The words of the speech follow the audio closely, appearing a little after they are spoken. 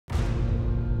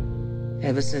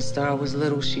Ever since Star was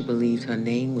little, she believed her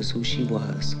name was who she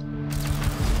was.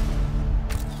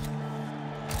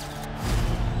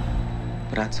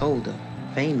 But I told her,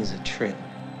 fame is a trip.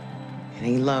 It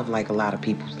ain't love like a lot of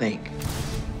people think.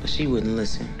 But she wouldn't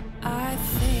listen.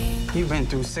 You've been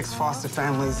through 6 foster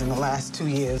families in the last 2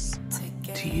 years.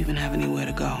 Do you even have anywhere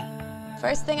to go?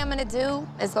 First thing I'm gonna do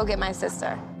is go get my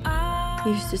sister.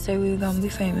 You used to say we were gonna be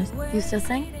famous. You still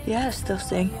sing? Yeah, I still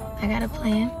sing. I got a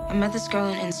plan. I met this girl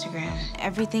on Instagram.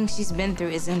 Everything she's been through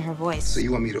is in her voice. So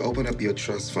you want me to open up your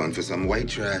trust fund for some white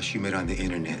trash you met on the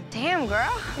internet? Damn,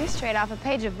 girl. You're straight off a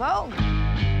page of Vogue.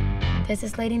 There's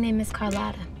this lady named Miss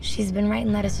Carlotta. She's been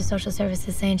writing letters to social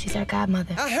services saying she's our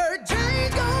godmother. I heard Jane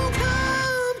gon'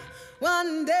 come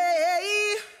one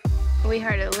day. We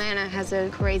heard Atlanta has a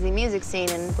crazy music scene,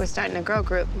 and we're starting a girl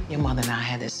group. Your mother and I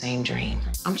had that same dream.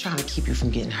 I'm trying to keep you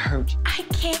from getting hurt. I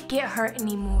can't get hurt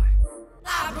anymore.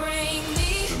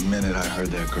 The minute I heard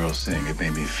that girl sing, it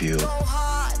made me feel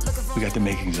we got the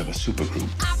makings of a supergroup.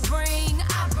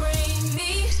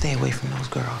 Stay away from those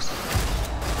girls.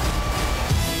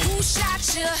 Who shot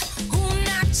you? Who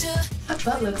knocked you? My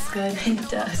butt looks good. It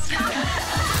does.